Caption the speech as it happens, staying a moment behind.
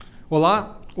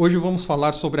Olá, hoje vamos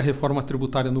falar sobre a reforma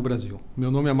tributária no Brasil. Meu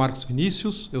nome é Marcos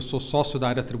Vinícius, eu sou sócio da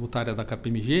área tributária da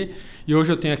KPMG e hoje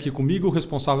eu tenho aqui comigo o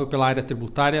responsável pela área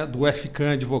tributária do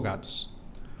FCAM Advogados.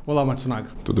 Olá, Matsunaga.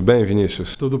 Tudo bem,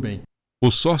 Vinícius? Tudo bem.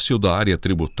 O sócio da área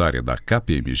tributária da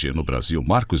KPMG no Brasil,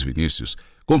 Marcos Vinícius,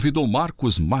 convidou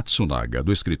Marcos Matsunaga,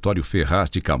 do escritório Ferraz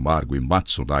de Camargo e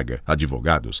Matsunaga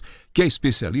Advogados, que é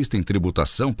especialista em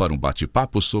tributação, para um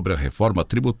bate-papo sobre a reforma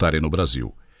tributária no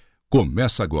Brasil.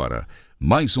 Começa agora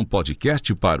mais um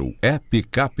podcast para o App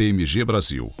KPMG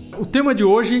Brasil. O tema de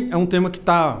hoje é um tema que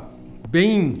está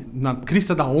bem na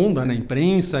crista da onda na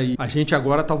imprensa e a gente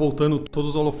agora está voltando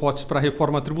todos os holofotes para a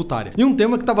reforma tributária. E um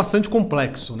tema que está bastante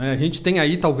complexo, né? A gente tem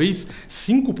aí talvez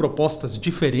 5 propostas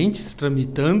diferentes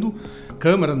tramitando,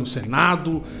 Câmara, no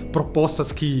Senado,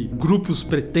 propostas que grupos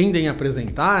pretendem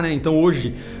apresentar, né? Então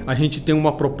hoje a gente tem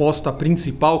uma proposta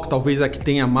principal que talvez é a que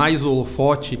tenha mais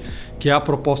holofote, que é a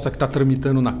proposta que está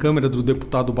tramitando na Câmara do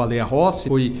deputado Baleia Rossi,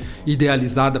 foi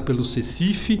idealizada pelo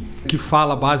CECIF, que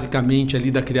fala basicamente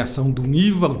ali da criação do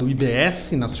IVA, do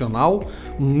IBS nacional,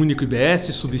 um único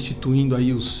IBS, substituindo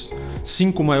aí os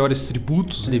 5 maiores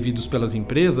tributos devidos pelas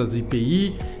empresas,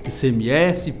 IPI,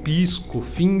 ICMS, PIS,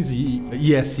 COFINS e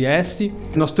ISS.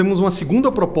 Nós temos uma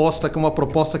segunda proposta, que é uma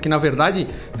proposta que na verdade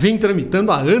vem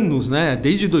tramitando há anos, né?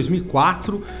 Desde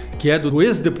 2004, que é do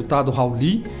ex-deputado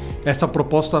Rauli. Essa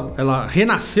proposta ela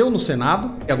renasceu no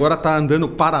Senado e agora está andando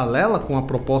paralela com a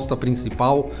proposta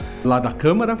principal lá da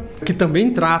Câmara, que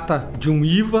também trata de um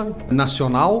IVA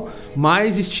nacional,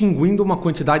 mas extinguindo uma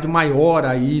quantidade maior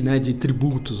aí, né, de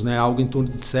tributos, né, algo em torno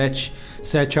de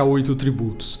 7 a 8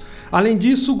 tributos. Além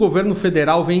disso, o governo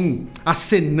federal vem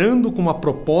acenando com uma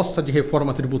proposta de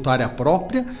reforma tributária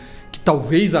própria, que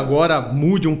talvez agora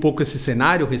mude um pouco esse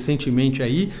cenário recentemente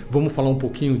aí, vamos falar um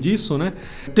pouquinho disso, né?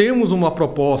 Temos uma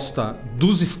proposta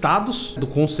dos estados, do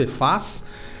Concefaz,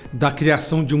 da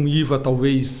criação de um IVA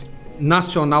talvez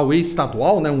nacional e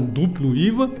estadual, né? Um duplo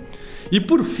IVA. E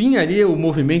por fim ali o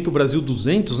Movimento Brasil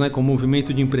 200, né, com o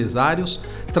movimento de empresários,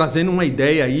 trazendo uma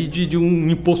ideia aí de um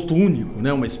imposto único,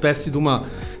 né, uma espécie de uma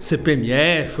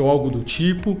CPMF ou algo do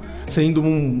tipo, sendo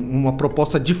uma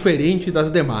proposta diferente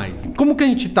das demais. Como que a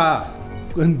gente está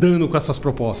andando com essas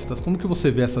propostas? Como que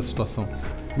você vê essa situação?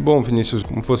 Bom, Vinícius,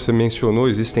 como você mencionou,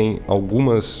 existem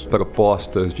algumas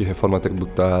propostas de reforma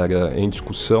tributária em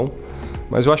discussão,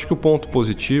 mas eu acho que o ponto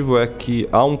positivo é que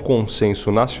há um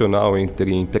consenso nacional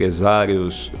entre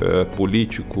empresários,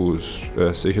 políticos,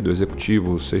 seja do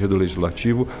executivo, seja do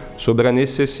legislativo, sobre a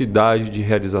necessidade de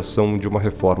realização de uma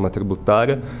reforma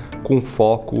tributária com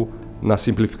foco na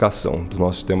simplificação do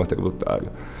nosso sistema tributário.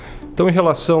 Então, em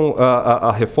relação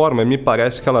à reforma, me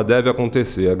parece que ela deve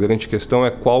acontecer. A grande questão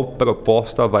é qual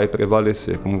proposta vai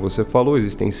prevalecer. Como você falou,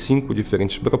 existem 5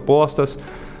 diferentes propostas.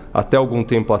 Até algum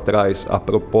tempo atrás, a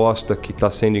proposta que está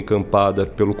sendo encampada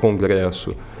pelo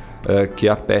Congresso, que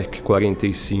é a PEC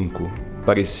 45,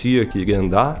 parecia que iria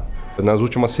andar. Nas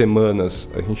últimas semanas,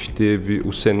 a gente teve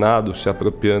o Senado se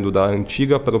apropriando da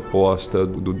antiga proposta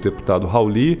do deputado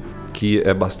Rauli, que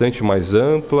é bastante mais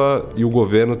ampla, e o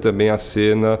governo também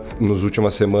acena nas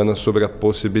últimas semanas sobre a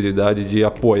possibilidade de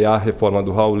apoiar a reforma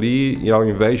do Rauli e, ao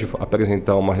invés de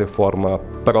apresentar uma reforma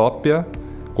própria,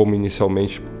 como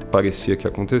inicialmente parecia que ia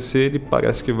acontecer, ele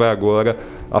parece que vai agora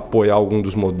apoiar algum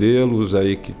dos modelos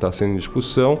aí que está sendo em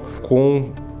discussão,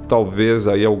 com talvez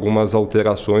aí algumas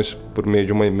alterações por meio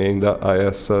de uma emenda a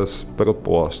essas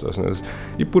propostas, né?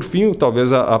 E por fim,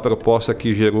 talvez a proposta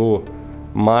que gerou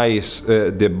mais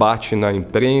debate na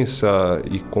imprensa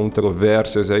e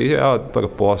controvérsias aí é a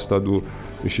proposta do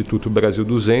Instituto Brasil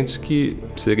 200, que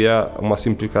seria uma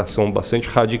simplificação bastante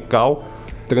radical,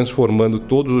 transformando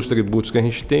todos os tributos que a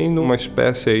gente tem numa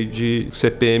espécie aí de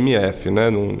CPMF, né?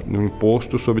 num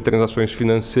imposto sobre transações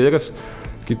financeiras,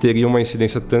 que teria uma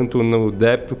incidência tanto no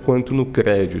débito quanto no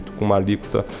crédito, com uma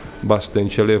alíquota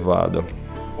bastante elevada.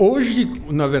 Hoje,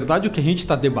 na verdade, o que a gente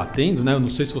está debatendo, né? Eu não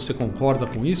sei se você concorda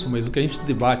com isso, mas o que a gente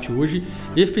debate hoje,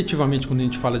 efetivamente, quando a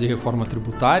gente fala de reforma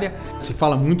tributária, se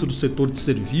fala muito do setor de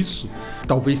serviço,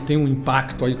 talvez tenha um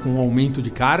impacto aí com o aumento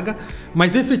de carga,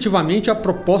 mas efetivamente a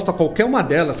proposta, qualquer uma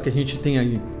delas que a gente tem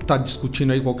aí, está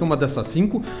discutindo aí, qualquer uma dessas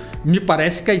 5, me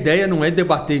parece que a ideia não é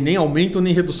debater nem aumento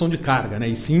nem redução de carga, né?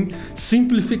 E sim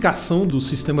simplificação do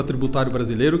sistema tributário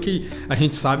brasileiro, que a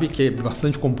gente sabe que é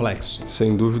bastante complexo.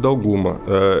 Sem dúvida alguma.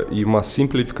 E uma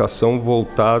simplificação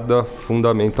voltada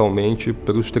fundamentalmente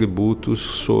para os tributos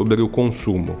sobre o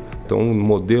consumo. Então, o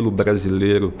modelo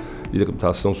brasileiro de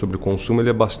tributação sobre o consumo ele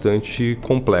é bastante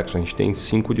complexo. A gente tem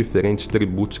 5 diferentes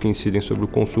tributos que incidem sobre o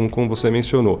consumo, como você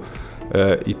mencionou.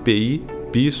 IPI,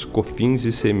 PIS, COFINS,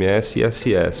 ICMS e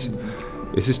ISS.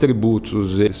 Esses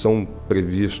tributos eles são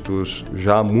previstos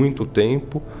já há muito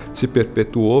tempo, se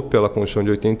perpetuou pela Constituição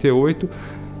de 88,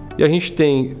 e a gente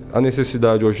tem a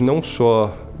necessidade hoje não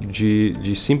só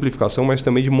de simplificação, mas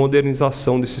também de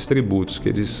modernização desses tributos, que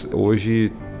eles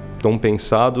hoje estão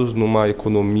pensados numa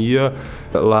economia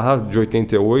lá de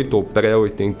 88 ou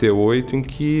pré-88, em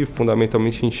que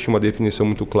fundamentalmente a gente tinha uma definição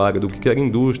muito clara do que era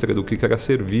indústria, do que era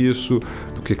serviço,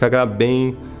 do que era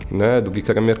bem, né, do que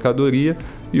era mercadoria,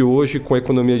 e hoje com a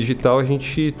economia digital a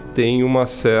gente tem uma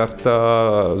certa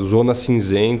zona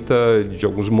cinzenta de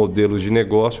alguns modelos de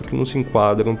negócio que não se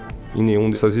enquadram em nenhuma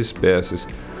dessas espécies.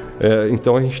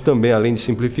 Então a gente também, além de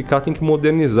simplificar, tem que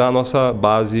modernizar a nossa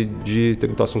base de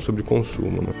tributação sobre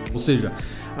consumo, né? Ou seja,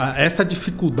 essa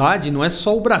dificuldade não é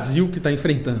só o Brasil que está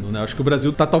enfrentando, né? Acho que o Brasil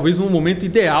está talvez num momento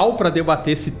ideal para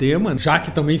debater esse tema, já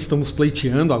que também estamos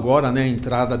pleiteando agora, né, a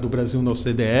entrada do Brasil na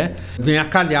OCDE. Vem a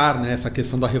calhar, né, essa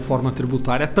questão da reforma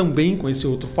tributária também com esse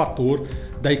outro fator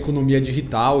da economia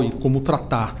digital e como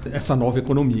tratar essa nova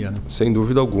economia, né? Sem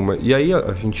dúvida alguma. E aí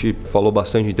a gente falou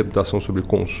bastante de tributação sobre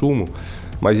consumo,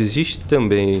 mas existe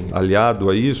também, aliado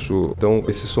a isso, então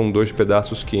esses são dois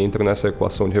pedaços que entram nessa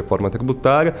equação de reforma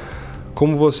tributária.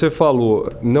 Como você falou,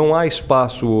 não há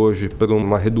espaço hoje para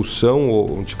uma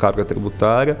redução de carga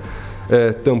tributária,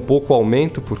 tampouco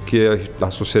aumento, porque a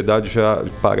sociedade já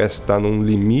parece estar num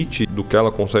limite do que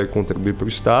ela consegue contribuir para o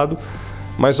Estado,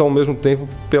 mas ao mesmo tempo,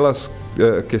 pelas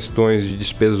questões de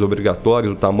despesas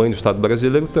obrigatórias, o tamanho do Estado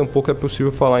brasileiro, tampouco é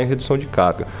possível falar em redução de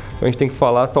carga. Então a gente tem que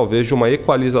falar talvez de uma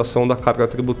equalização da carga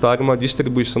tributária, uma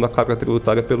distribuição da carga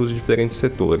tributária pelos diferentes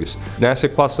setores. Nessa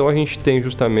equação a gente tem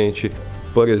justamente,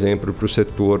 por exemplo, para o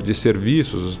setor de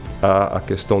serviços, a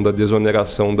questão da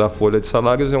desoneração da folha de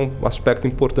salários é um aspecto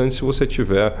importante se você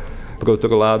tiver, por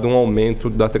outro lado, um aumento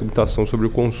da tributação sobre o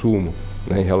consumo,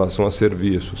 né, em relação a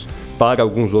serviços. Para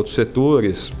alguns outros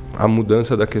setores, a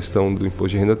mudança da questão do imposto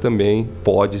de renda também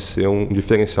pode ser um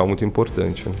diferencial muito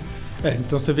importante, né?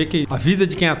 Então você vê que a vida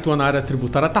de quem atua na área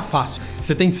tributária tá fácil.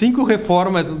 Você tem 5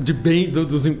 reformas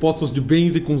dos impostos de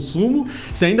bens e consumo,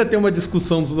 você ainda tem uma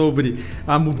discussão sobre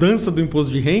a mudança do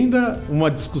imposto de renda, uma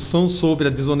discussão sobre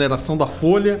a desoneração da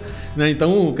folha, né?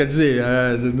 Então, quer dizer,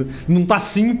 não tá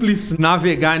simples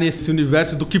navegar nesse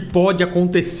universo do que pode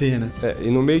acontecer, né?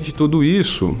 E no meio de tudo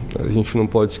isso, a gente não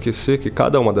pode esquecer que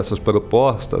cada uma dessas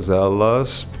propostas,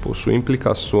 elas possuem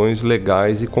implicações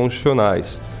legais e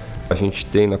constitucionais. A gente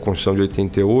tem na Constituição de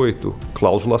 88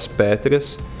 cláusulas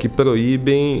pétreas que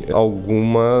proíbem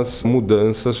algumas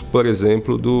mudanças, por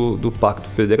exemplo, do Pacto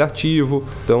Federativo.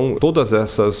 Então, todas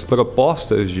essas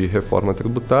propostas de reforma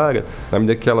tributária, na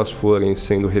medida que elas forem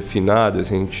sendo refinadas,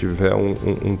 a gente tiver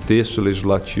um texto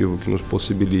legislativo que nos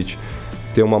possibilite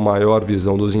ter uma maior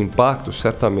visão dos impactos,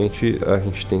 certamente a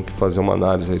gente tem que fazer uma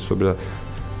análise aí sobre a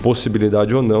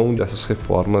possibilidade ou não dessas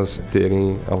reformas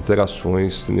terem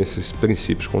alterações nesses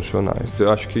princípios constitucionais. Eu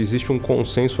acho que existe um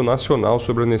consenso nacional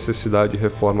sobre a necessidade de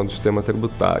reforma do sistema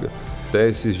tributário. Até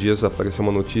esses dias apareceu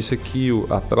uma notícia que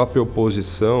a própria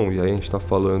oposição, e aí a gente está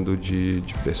falando de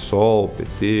PSOL,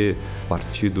 PT,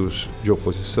 partidos de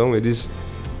oposição, eles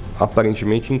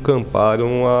aparentemente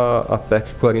encamparam a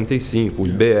PEC 45, o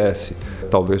IBS,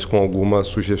 talvez com algumas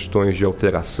sugestões de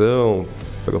alteração,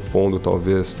 propondo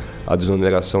talvez a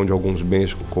desoneração de alguns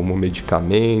bens como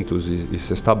medicamentos e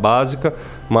cesta básica,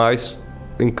 mas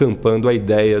encampando a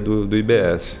ideia do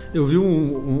IBS. Eu vi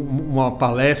uma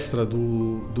palestra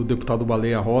do deputado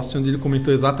Baleia Rossi, onde ele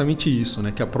comentou exatamente isso,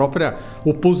 né? Que a própria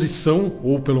oposição,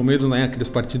 ou pelo menos, né, aqueles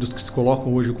partidos que se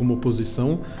colocam hoje como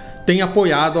oposição, tem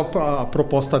apoiado a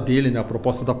proposta dele, né, a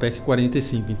proposta da PEC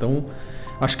 45. Então,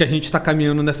 acho que a gente está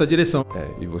caminhando nessa direção.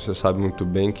 E você sabe muito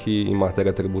bem que em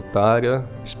matéria tributária,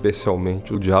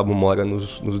 especialmente, o diabo mora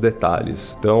nos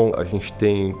detalhes. Então, a gente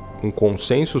tem um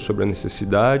consenso sobre a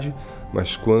necessidade,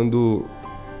 mas quando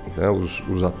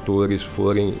os atores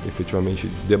forem efetivamente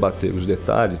debater os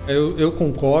detalhes... Eu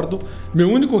concordo. Meu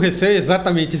único receio é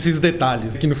exatamente esses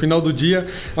detalhes, que no final do dia,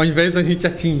 ao invés da gente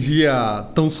atingir a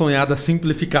tão sonhada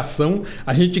simplificação,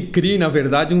 a gente cria, na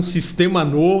verdade, um sistema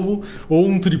novo ou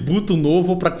um tributo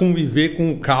novo para conviver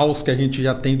com o caos que a gente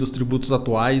já tem dos tributos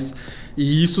atuais,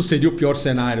 e isso seria o pior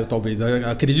cenário, talvez. Eu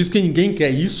acredito que ninguém quer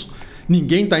isso.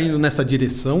 Ninguém está indo nessa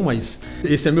direção, mas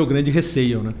esse é meu grande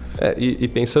receio, né? E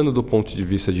pensando do ponto de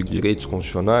vista de direitos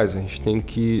constitucionais, a gente tem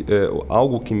que...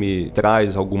 algo que me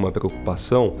traz alguma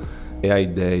preocupação é a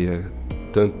ideia,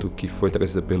 tanto que foi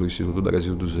trazida pelo Instituto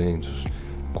Brasil 200,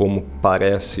 como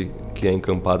parece que é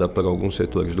encampada por alguns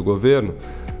setores do governo,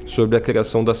 sobre a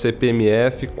criação da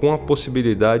CPMF com a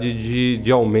possibilidade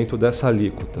de aumento dessa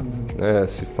alíquota.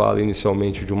 Se fala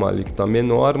inicialmente de uma alíquota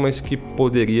menor, mas que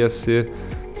poderia ser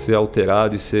ser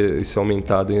alterada e ser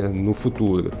aumentada no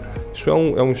futuro. Isso é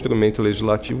um instrumento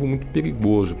legislativo muito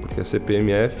perigoso, porque a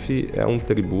CPMF é um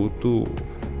tributo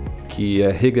que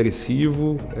é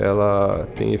regressivo, ela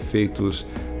tem efeitos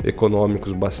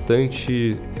econômicos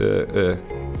bastante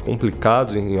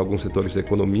complicados em alguns setores da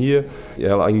economia.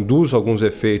 Ela induz alguns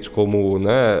efeitos, como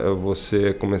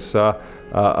você começar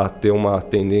a ter uma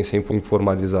tendência à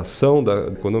informalização da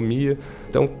economia.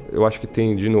 Então, eu acho que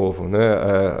tem, de novo,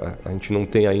 a gente não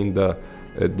tem ainda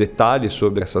detalhes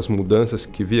sobre essas mudanças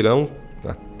que virão,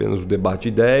 apenas o debate de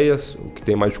ideias. O que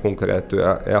tem mais de concreto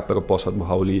é a proposta do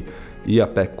Rauli e a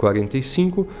PEC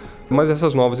 45, mas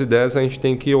essas novas ideias a gente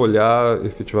tem que olhar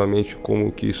efetivamente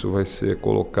como que isso vai ser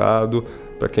colocado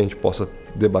para que a gente possa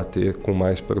debater com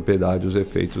mais propriedade os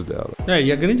efeitos dela.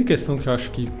 E a grande questão que eu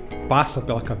acho que passa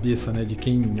pela cabeça de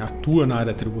quem atua na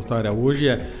área tributária hoje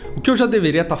é o que eu já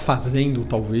deveria estar fazendo,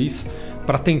 talvez,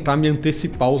 para tentar me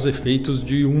antecipar os efeitos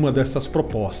de uma dessas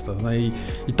propostas.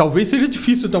 E talvez seja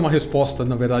difícil ter uma resposta,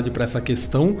 na verdade, para essa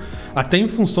questão, até em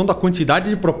função da quantidade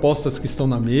de propostas que estão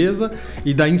na mesa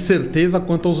e da incerteza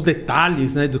quanto aos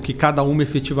detalhes do que cada uma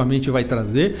efetivamente vai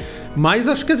trazer. Mas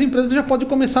acho que as empresas já podem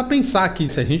começar a pensar que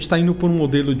se a gente está indo por um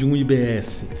modelo de um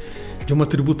IBS, de uma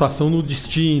tributação no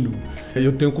destino,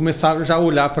 eu tenho que começar já a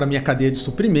olhar para a minha cadeia de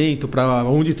suprimento, para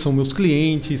onde são meus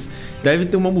clientes. Deve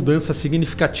ter uma mudança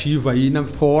significativa aí na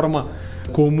forma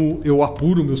como eu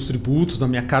apuro meus tributos, na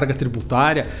minha carga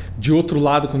tributária. De outro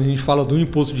lado, quando a gente fala do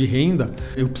imposto de renda,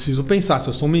 eu preciso pensar, se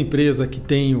eu sou uma empresa que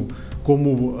tenho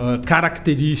como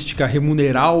característica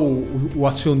remunerar o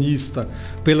acionista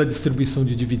pela distribuição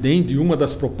de dividendo, e uma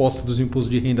das propostas dos impostos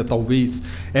de renda talvez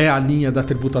é a linha da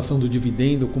tributação do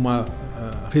dividendo com uma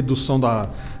redução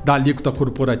da alíquota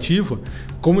corporativa,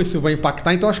 como isso vai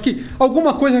impactar. Então acho que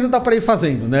alguma coisa já dá para ir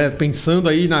fazendo, pensando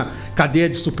aí na cadeia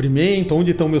de suprimento,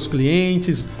 onde estão meus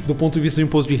clientes, do ponto de vista do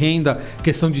imposto de renda,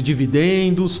 questão de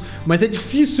dividendos, mas é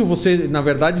difícil você, na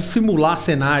verdade, simular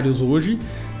cenários hoje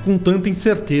com tanta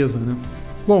incerteza,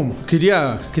 Bom,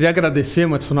 queria agradecer,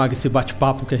 Matsunaga, esse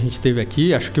bate-papo que a gente teve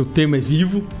aqui. Acho que o tema é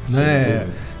vivo,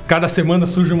 Cada semana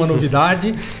surge uma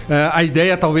novidade. A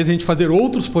ideia é talvez a gente fazer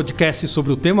outros podcasts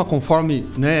sobre o tema conforme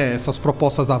essas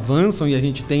propostas avançam e a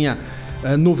gente tenha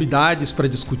novidades para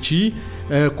discutir.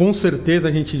 Com certeza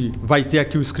a gente vai ter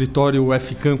aqui o escritório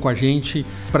FCAM com a gente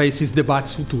para esses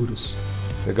debates futuros.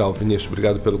 Legal, Vinícius.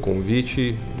 Obrigado pelo convite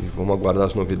e vamos aguardar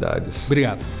as novidades.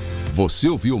 Obrigado. Você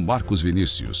ouviu Marcos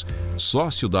Vinícius,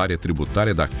 sócio da área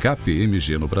tributária da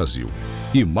KPMG no Brasil,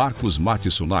 e Marcos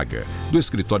Matsunaga, do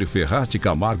escritório Ferraz de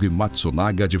Camargo e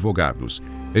Matsunaga Advogados,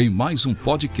 em mais um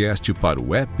podcast para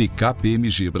o app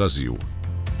KPMG Brasil.